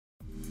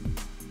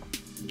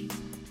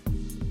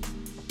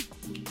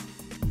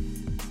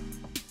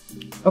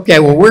Okay,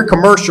 well, we're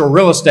commercial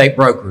real estate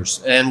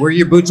brokers, and we're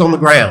your boots on the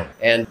ground.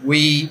 And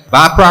we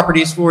buy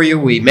properties for you,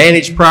 we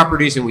manage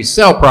properties, and we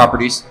sell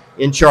properties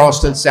in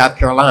Charleston, South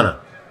Carolina.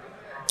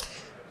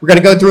 We're going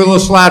to go through a little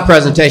slide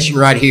presentation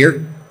right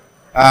here.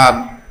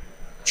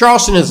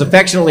 Charleston is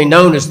affectionately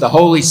known as the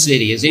Holy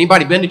City. Has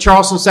anybody been to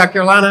Charleston, South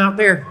Carolina out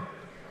there?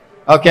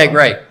 Okay,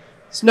 great.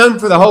 It's known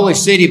for the Holy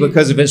City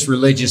because of its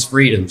religious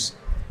freedoms.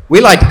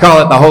 We like to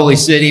call it the Holy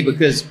City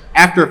because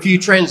after a few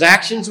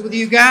transactions with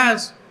you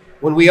guys,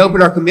 when we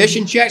open our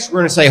commission checks, we're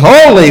going to say,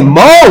 holy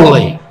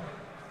moly!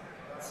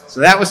 So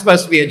that was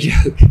supposed to be a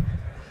joke.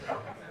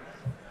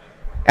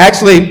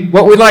 Actually,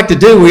 what we'd like to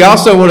do, we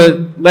also want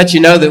to let you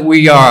know that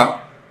we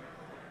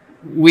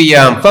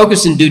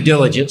focus in due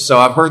diligence. So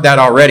I've heard that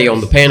already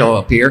on the panel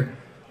up here.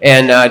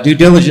 And due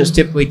diligence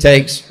typically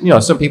takes,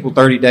 some people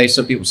 30 days,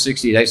 some people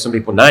 60 days, some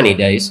people 90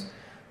 days.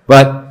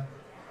 But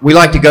we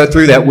like to go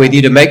through that with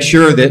you to make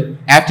sure that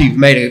after you've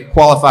made a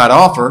qualified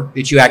offer,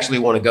 that you actually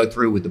want to go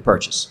through with the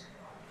purchase.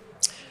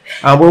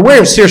 We're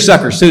wearing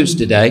seersucker suits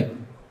today.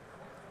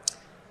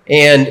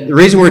 And the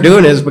reason we're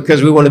doing it is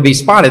because we want to be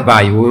spotted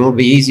by you. We want to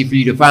be easy for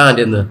you to find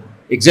in the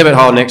exhibit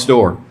hall next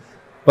door.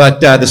 But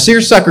the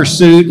seersucker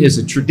suit is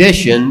a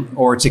tradition,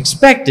 or it's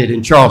expected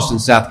in Charleston,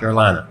 South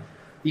Carolina.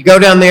 You go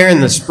down there in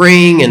the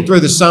spring and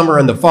through the summer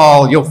and the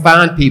fall, you'll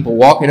find people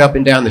walking up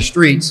and down the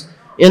streets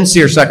in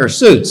seersucker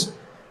suits.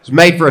 It's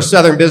made for a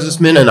southern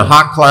businessman in a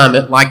hot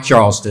climate like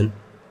Charleston.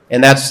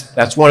 And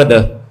that's one of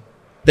the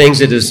things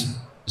that is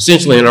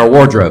essentially in our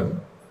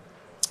wardrobe.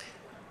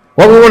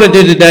 What we want to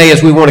do today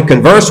is we want to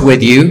converse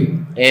with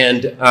you,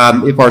 and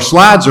if our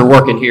slides are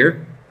working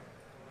here,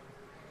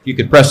 if you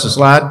could press the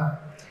slide.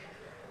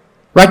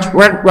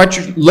 What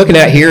you're looking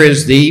at here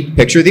is the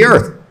picture of the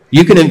earth.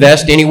 You can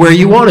invest anywhere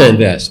you want to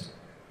invest.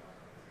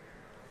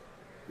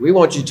 We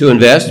want you to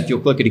invest, if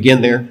you'll click it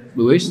again there,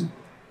 Luis.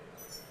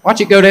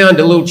 Watch it go down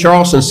to little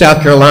Charleston,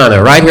 South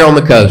Carolina, right here on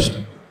the coast.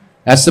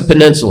 That's the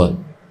peninsula.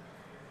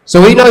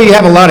 So we know you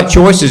have a lot of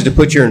choices to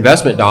put your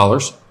investment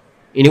dollars.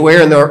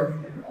 Anywhere in the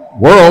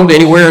world,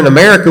 anywhere in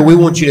America, we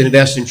want you to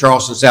invest in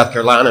Charleston, South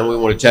Carolina, and we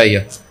want to tell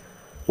you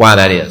why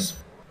that is.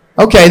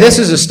 Okay, this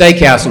is a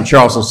steakhouse in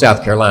Charleston,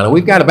 South Carolina.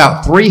 We've got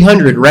about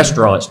 300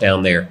 restaurants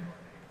down there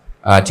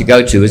to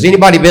go to. Has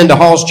anybody been to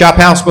Hall's Chop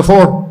House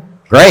before?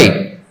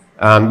 Great.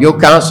 You'll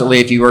constantly,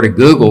 if you were to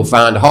Google,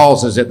 find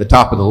Hall's is at the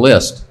top of the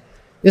list.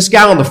 This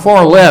guy on the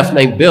far left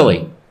named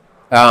Billy,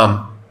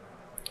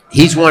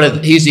 he's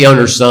the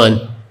owner's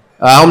son.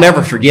 I'll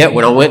never forget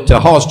when I went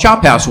to Hall's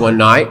Chop House one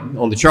night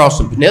on the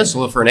Charleston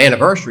Peninsula for an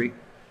anniversary.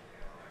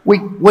 We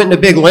went in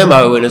a big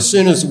limo, and as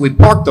soon as we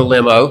parked the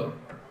limo,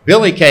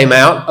 Billy came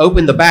out,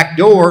 opened the back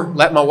door,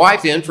 let my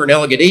wife in for an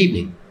elegant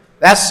evening.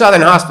 That's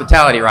Southern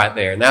hospitality right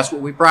there, and that's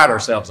what we pride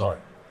ourselves on.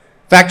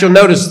 In fact, you'll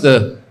notice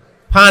the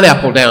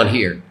pineapple down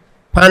here.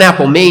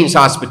 Pineapple means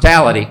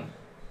hospitality,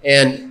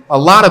 and a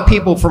lot of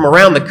people from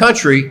around the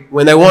country,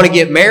 when they want to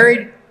get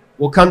married,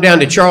 will come down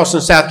to Charleston,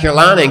 South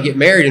Carolina and get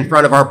married in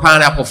front of our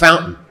pineapple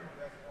fountain.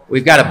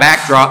 We've got a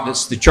backdrop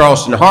that's the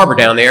Charleston Harbor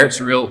down there. It's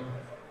a real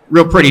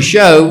pretty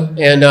show,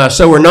 and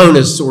so we're known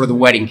as sort of the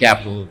wedding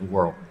capital of the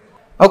world.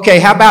 Okay,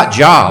 how about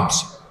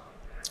jobs?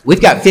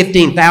 We've got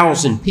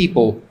 15,000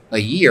 people a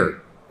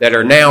year that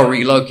are now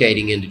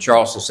relocating into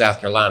Charleston,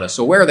 South Carolina.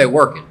 So where are they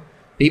working?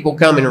 People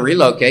come in and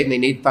relocate, and they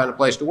need to find a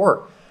place to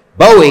work.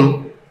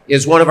 Boeing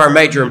is one of our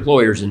major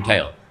employers in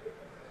town.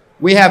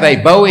 We have a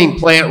Boeing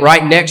plant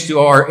right next to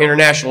our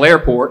international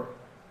airport,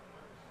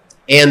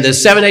 and the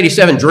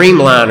 787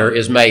 Dreamliner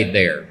is made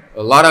there.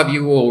 A lot of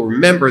you will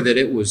remember that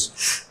it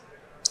was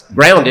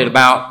grounded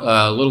about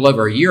a little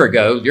over a year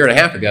and a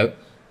half ago.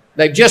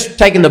 They've just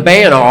taken the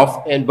ban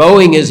off, and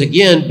Boeing is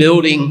again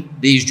building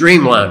these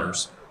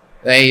Dreamliners.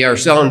 They are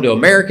selling to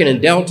American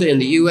and Delta in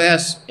the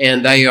U.S.,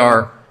 and they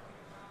are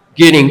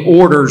getting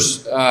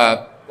orders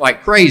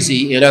like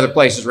crazy in other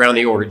places around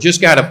the order.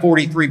 Just got a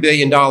 $43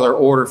 billion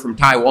order from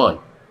Taiwan.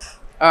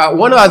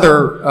 One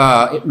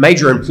other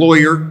major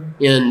employer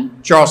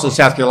in Charleston,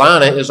 South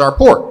Carolina is our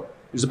port.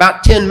 There's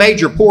about 10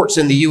 major ports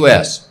in the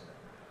U.S.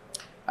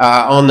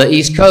 On the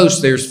East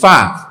Coast, there's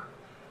 5.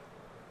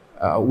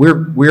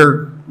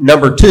 We're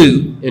number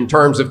 2 in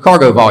terms of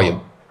cargo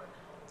volume.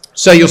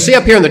 So you'll see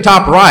up here in the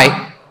top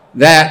right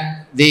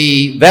that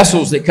the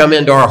vessels that come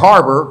into our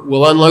harbor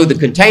will unload the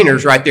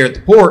containers right there at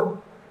the port.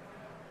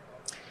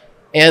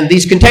 And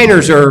these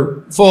containers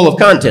are full of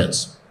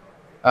contents.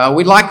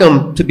 We'd like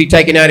them to be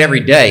taken out every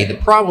day. The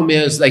problem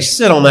is they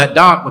sit on that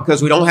dock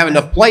because we don't have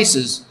enough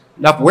places,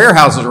 enough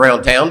warehouses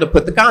around town to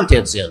put the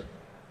contents in.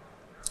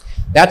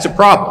 That's a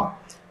problem.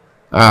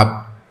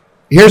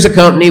 Here's a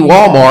company,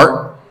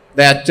 Walmart,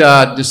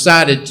 that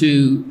decided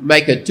to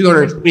make a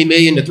 $220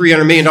 million to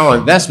 $300 million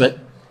investment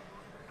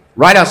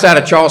right outside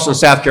of Charleston,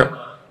 South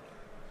Carolina.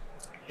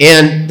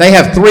 And they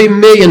have 3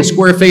 million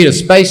square feet of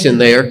space in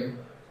there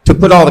to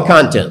put all the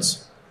contents.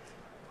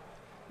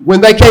 When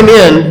they came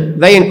in,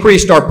 they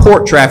increased our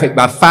port traffic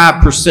by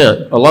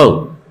 5%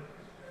 alone.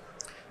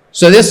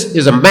 So this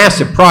is a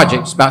massive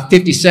project. It's about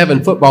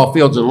 57 football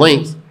fields in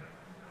length.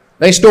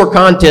 They store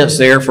contents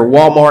there for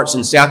Walmarts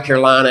in South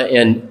Carolina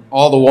and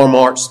all the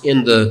Walmarts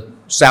in the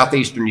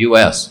southeastern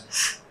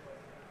U.S.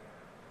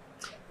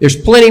 There's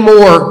plenty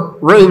more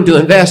room to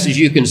invest, as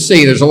you can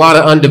see. There's a lot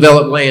of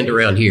undeveloped land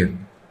around here.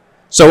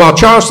 So while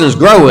Charleston's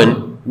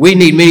growing, we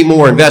need many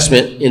more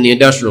investment in the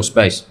industrial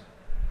space.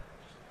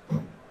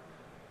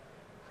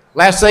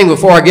 Last thing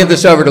before I give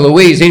this over to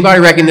Louise, anybody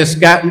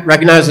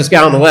recognize this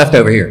guy on the left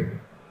over here?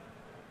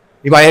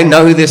 Anybody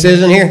know who this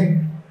is in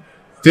here?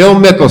 Phil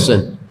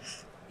Mickelson.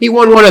 He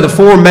won one of the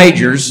 4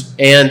 majors,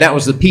 and that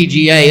was the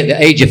PGA at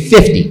the age of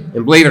 50.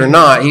 And believe it or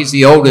not, he's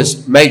the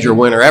oldest major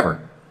winner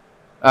ever.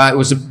 It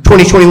was the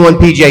 2021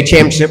 PGA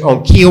Championship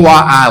on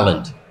Kiowa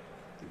Island.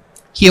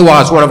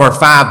 Kiowa is one of our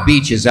 5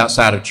 beaches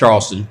outside of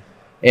Charleston,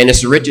 and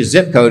it's the richest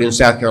zip code in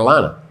South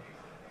Carolina.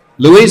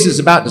 Louise is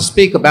about to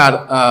speak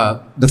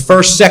about the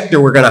first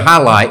sector we're going to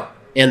highlight,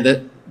 and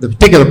the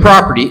particular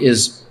property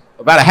is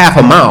about a half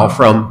a mile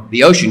from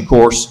the Ocean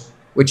Course,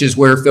 which is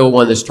where Phil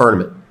won this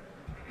tournament.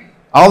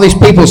 All these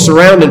people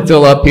surrounding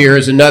Phil up here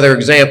is another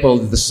example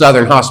of the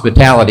Southern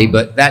hospitality,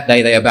 but that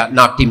day they about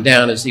knocked him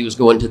down as he was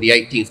going to the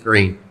 18th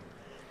green.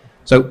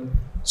 So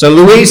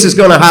Louise is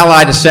going to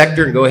highlight a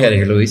sector, and go ahead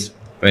here, Louise.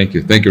 Thank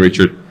you,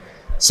 Richard.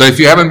 So if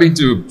you haven't been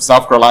to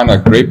South Carolina, a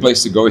great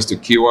place to go is to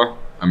Kiowa.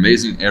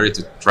 Amazing area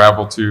to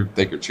travel to,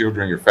 take your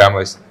children, your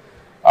families.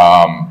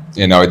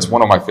 It's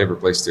one of my favorite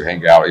places to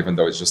hang out, even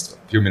though it's just a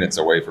few minutes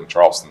away from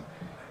Charleston.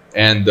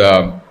 And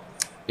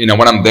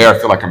when I'm there, I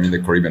feel like I'm in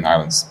the Caribbean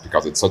islands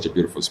because it's such a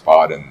beautiful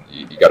spot, and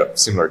you got a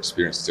similar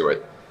experience to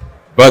it.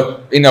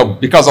 But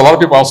because a lot of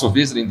people are also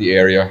visiting the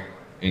area,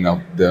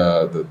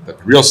 the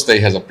real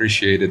estate has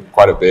appreciated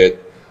quite a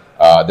bit.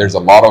 There's a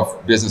lot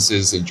of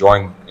businesses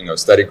enjoying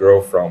steady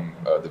growth from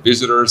the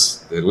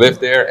visitors that live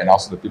there, and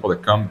also the people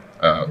that come,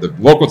 the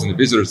locals and the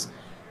visitors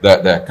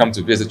that come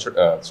to visit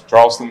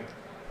Charleston.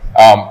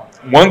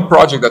 One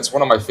project that's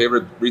one of my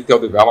favorite retail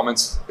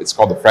developments, it's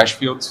called the Fresh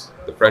Fields.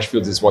 The Fresh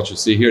Fields is what you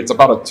see here. It's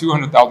about a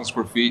 200,000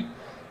 square feet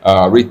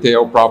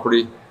retail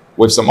property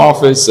with some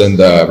office and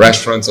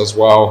restaurants as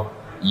well.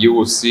 You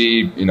will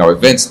see,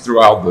 events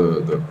throughout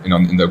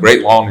in the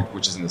Great Lawn,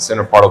 which is in the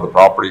center part of the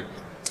property.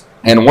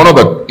 And one of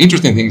the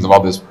interesting things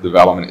about this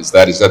development is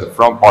that the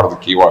front part of the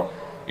Kiowa,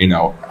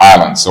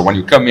 island. So when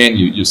you come in,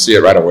 you see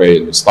it right away,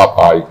 and you stop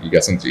by, you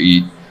get something to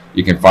eat.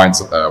 You can find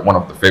one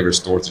of the favorite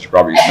stores that you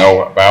probably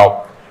know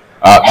about.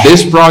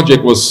 This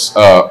project was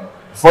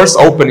first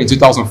opened in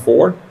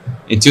 2004.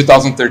 In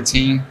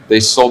 2013, they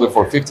sold it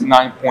for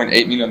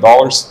 $59.8 million.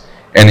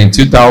 And in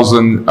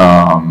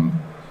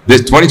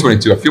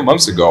 2022, a few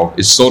months ago,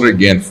 it sold it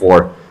again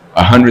for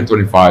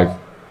 $125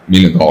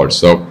 million.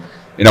 So,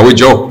 we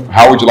joke,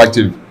 how would you like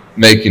to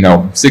make,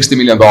 $60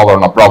 million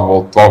on a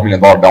probable $12 million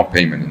down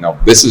payment?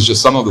 This is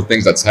just some of the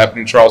things that's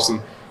happening in Charleston.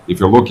 If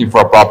you're looking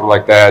for a property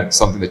like that,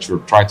 something that you're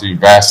trying to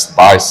invest,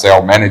 buy,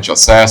 sell, manage,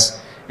 assess,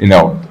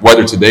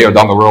 whether today or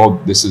down the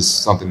road, this is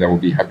something that we'll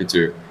be happy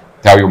to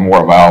tell you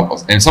more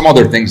about, and some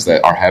other things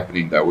that are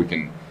happening that we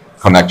can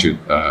connect you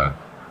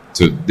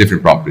to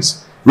different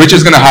properties. Rich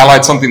is going to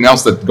highlight something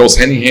else that goes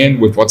hand in hand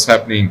with what's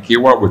happening in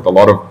Kiowa with a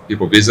lot of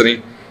people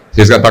visiting.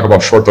 He's going to talk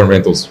about short-term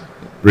rentals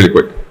really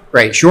quick.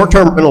 Great.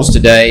 Short-term rentals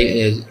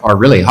today are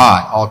really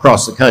hot all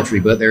across the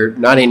country, but they're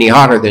not any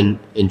hotter than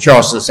in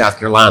Charleston, South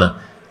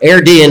Carolina.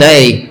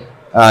 AirDNA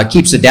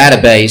keeps a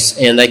database,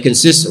 and they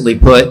consistently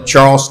put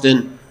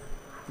Charleston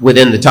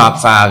within the top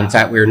 5. In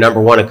fact, we were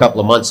number 1 a couple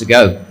of months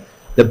ago.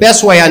 The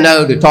best way I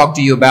know to talk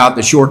to you about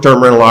the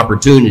short-term rental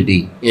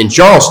opportunity in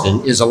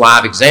Charleston is a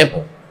live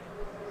example.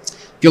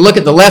 If you look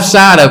at the left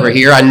side over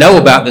here, I know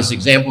about this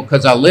example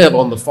because I live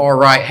on the far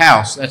right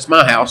house. That's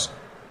my house.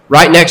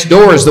 Right next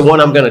door is the one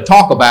I'm going to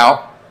talk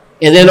about.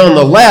 And then on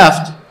the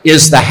left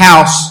is the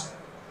house,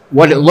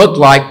 what it looked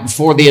like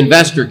before the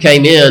investor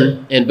came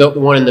in and built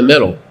the one in the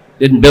middle.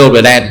 Didn't build,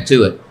 but added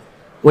to it.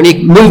 When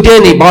he moved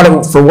in, he bought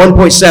it for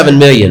 $1.7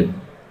 million.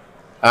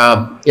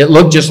 It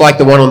looked just like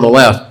the one on the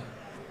left.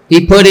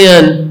 He put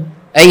in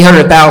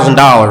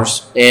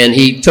 $800,000, and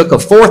he took a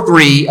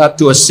 4.3 up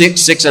to a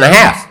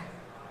 6.5.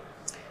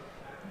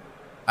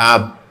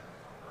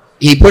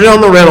 He put it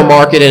on the rental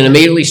market and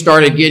immediately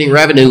started getting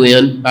revenue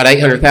in, about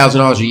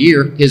 $800,000 a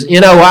year. His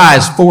NOI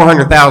is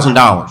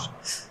 $400,000.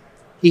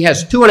 He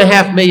has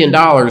 $2.5 million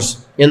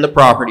in the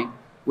property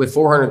with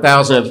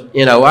 $400,000 of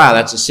NOI.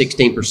 That's a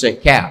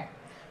 16% cap.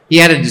 He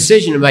had a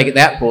decision to make at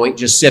that point: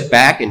 just sit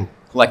back and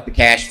collect the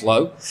cash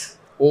flow,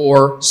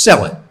 or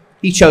sell it.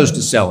 He chose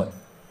to sell it.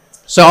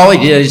 So all he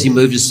did is he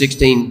moved his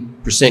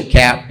 16%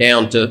 cap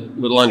down to a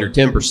little under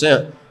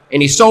 10%,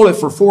 and he sold it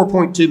for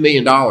 $4.2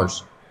 million.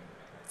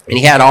 And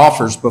he had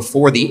offers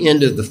before the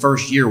end of the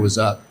first year was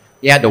up.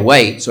 He had to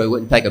wait so he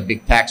wouldn't take a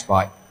big tax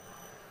bite.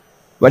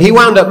 But he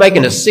wound up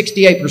making a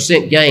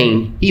 68%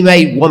 gain. He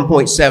made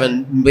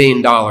 $1.7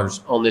 million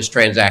on this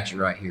transaction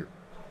right here.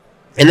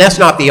 And that's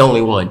not the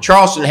only one.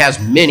 Charleston has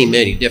many,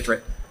 many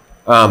different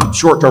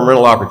short-term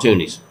rental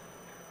opportunities.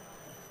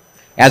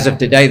 As of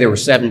today, there were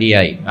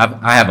 78.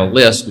 I have a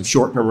list of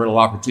short-term rental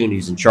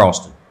opportunities in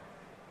Charleston.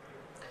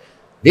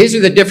 These are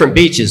the different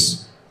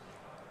beaches.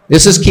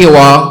 This is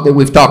Kiowa that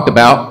we've talked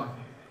about.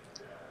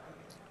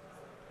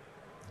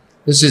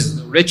 This is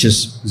the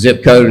richest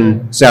zip code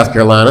in South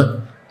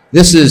Carolina.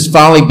 This is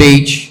Folly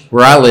Beach,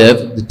 where I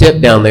live, the tip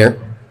down there.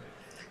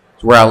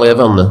 It's where I live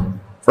on the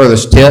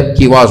furthest tip.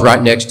 Kiowa's right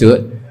next to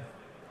it.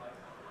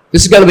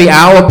 This is going to be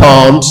Isle of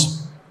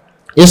Palms.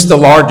 It's the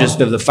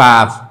largest of the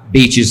 5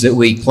 beaches that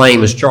we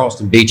claim as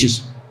Charleston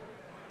beaches.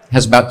 It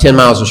has about 10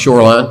 miles of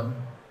shoreline.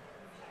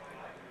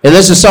 And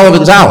this is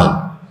Sullivan's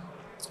Island.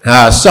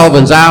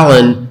 Sullivan's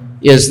Island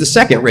is the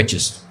 2nd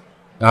richest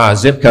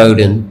zip code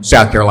in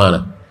South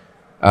Carolina.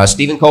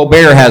 Stephen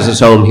Colbert has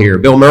his home here.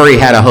 Bill Murray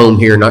had a home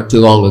here not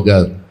too long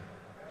ago.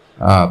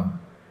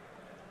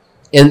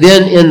 And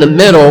then in the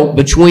middle,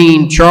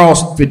 between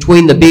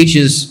the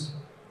beaches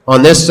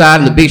on this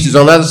side and the beaches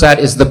on the other side,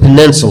 is the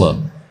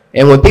peninsula.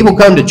 And when people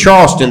come to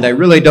Charleston, they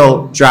really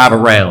don't drive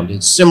around.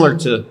 It's similar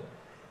to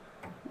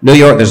New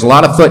York. There's a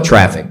lot of foot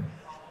traffic.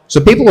 So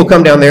people will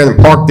come down there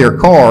and park their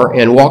car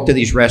and walk to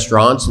these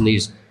restaurants and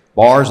these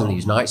bars and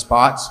these night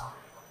spots.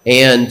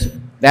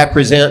 And that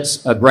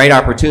presents a great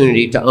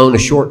opportunity to own a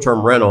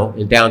short-term rental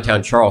in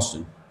downtown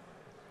Charleston.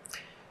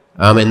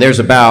 And there's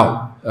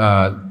about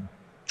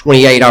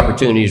 28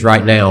 opportunities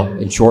right now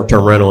in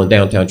short-term rental in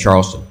downtown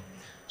Charleston.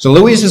 So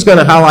Luis is going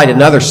to highlight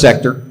another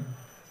sector,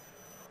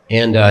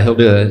 and he'll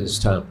do it this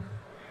time.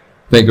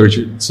 Thank you,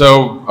 Richard.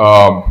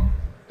 So,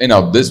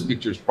 this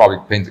picture is probably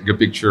painting a good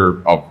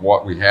picture of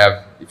what we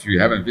have. If you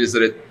haven't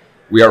visited,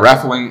 we are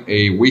raffling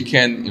a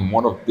weekend in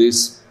one of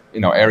these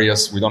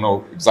areas. We don't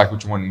know exactly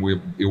which one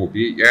it will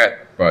be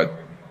yet, but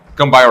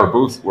come by our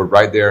booth. We're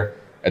right there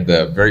at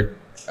the very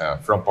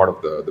front part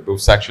of the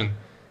booth section,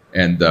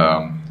 and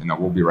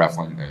we'll be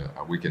raffling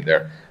a weekend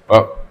there.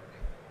 But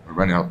we're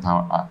running out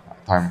of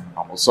time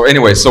almost. So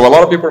anyway, a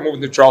lot of people are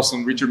moving to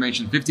Charleston. Richard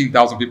mentioned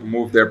 15,000 people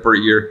move there per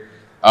year.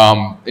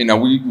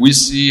 We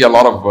see a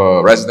lot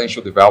of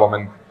residential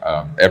development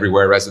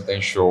everywhere.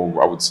 Residential,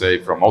 I would say,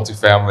 from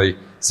multifamily,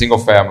 single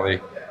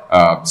family,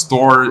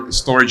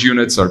 storage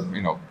units are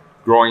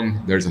growing.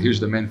 There's a huge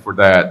demand for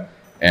that,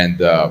 and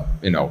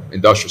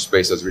industrial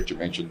space, as Richard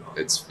mentioned,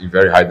 it's in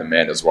very high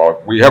demand as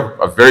well. We have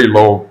a very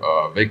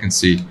low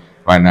vacancy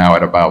right now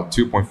at about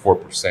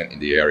 2.4% in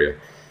the area.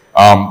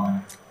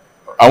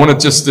 I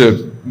wanted just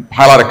to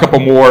highlight a couple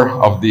more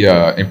of the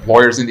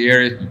employers in the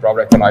area. You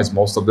probably recognize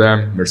most of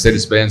them: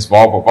 Mercedes-Benz,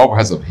 Volvo. Volvo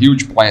has a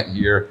huge plant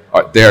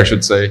there, I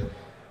should say,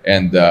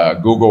 and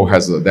Google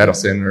has a data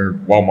center.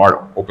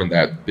 Walmart opened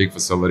that big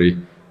facility.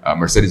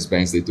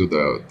 Mercedes-Benz, they do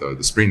the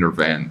Sprinter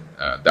van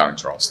down in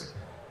Charleston.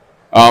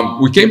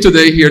 We came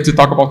today here to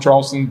talk about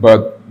Charleston,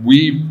 but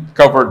we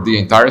covered the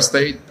entire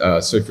state.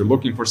 So if you're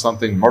looking for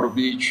something, Myrtle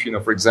Beach,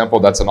 for example,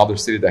 that's another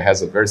city that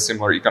has a very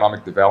similar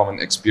economic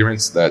development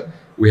experience that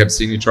we have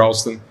seen in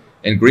Charleston.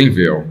 And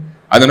Greenville.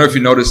 I don't know if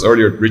you noticed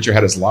earlier, Richard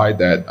had a slide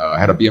that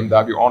had a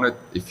BMW on it.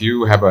 If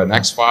you have an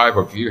X5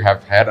 or if you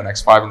have had an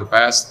X5 in the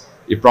past,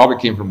 it probably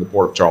came from the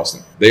Port of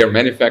Charleston. They are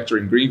manufactured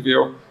in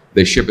Greenville.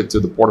 They ship it to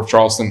the Port of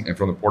Charleston, and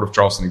from the Port of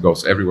Charleston, it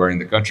goes everywhere in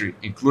the country,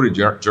 including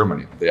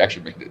Germany. They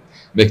actually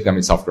make them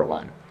in South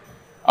Carolina.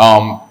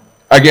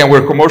 Again,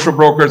 we're commercial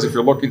brokers. If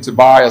you're looking to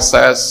buy,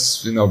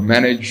 assess,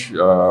 manage,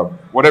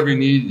 whatever you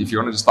need, if you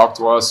want to just talk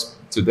to us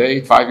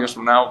today, 5 years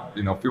from now,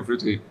 feel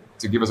free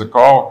to give us a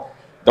call.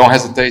 Don't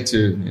hesitate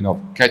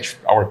to, catch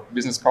our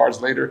business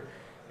cards later,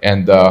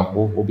 and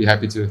we'll be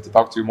happy to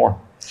talk to you more.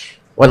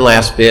 One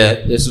last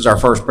bit. This is our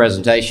first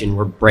presentation.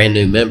 We're brand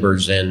new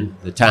members, and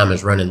the time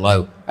is running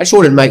low. I just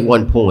wanted to make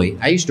one point.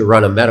 I used to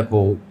run a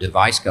medical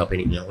device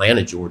company in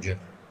Atlanta, Georgia,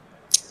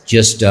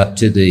 just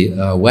to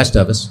the west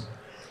of us.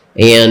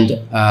 And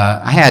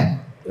I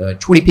had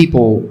 20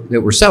 people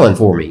that were selling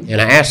for me. And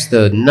I asked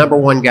the number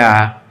one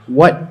guy,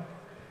 what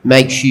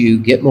makes you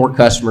get more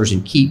customers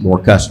and keep more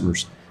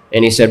customers?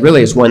 And he said,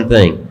 really, it's one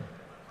thing.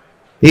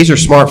 These are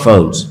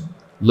smartphones.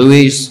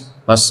 Luis,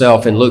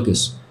 myself, and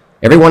Lucas.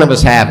 Every one of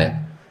us have it.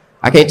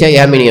 I can't tell you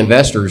how many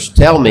investors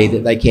tell me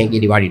that they can't get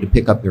anybody to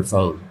pick up their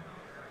phone.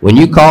 When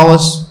you call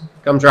us,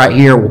 it comes right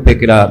here, we'll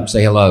pick it up and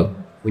say hello.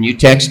 When you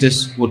text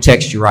us, we'll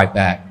text you right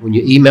back. When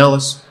you email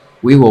us,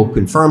 we will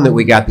confirm that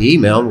we got the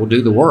email and we'll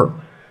do the work.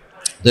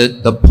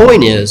 The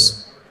point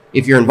is,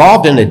 if you're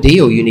involved in a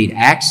deal, you need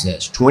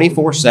access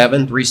 24/7,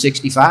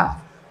 365.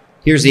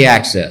 Here's the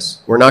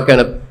access. We're not going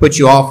to put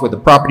you off with a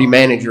property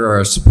manager or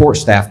a support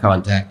staff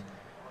contact.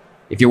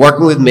 If you're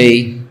working with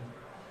me,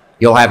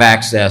 you'll have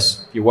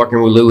access. If you're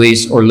working with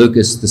Luis or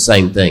Lucas, the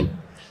same thing.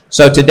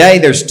 So today,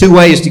 there's 2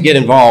 ways to get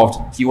involved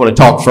if you want to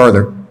talk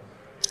further.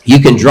 You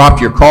can drop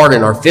your card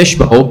in our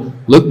fishbowl.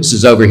 Lucas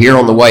is over here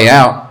on the way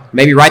out.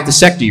 Maybe write the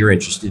sector you're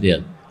interested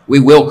in. We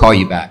will call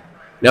you back.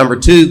 Number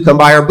 2, come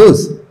by our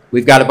booth.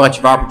 We've got a bunch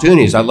of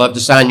opportunities. I'd love to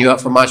sign you up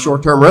for my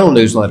short-term rental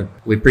newsletter.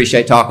 We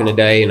appreciate talking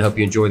today and hope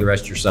you enjoy the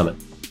rest of your summit.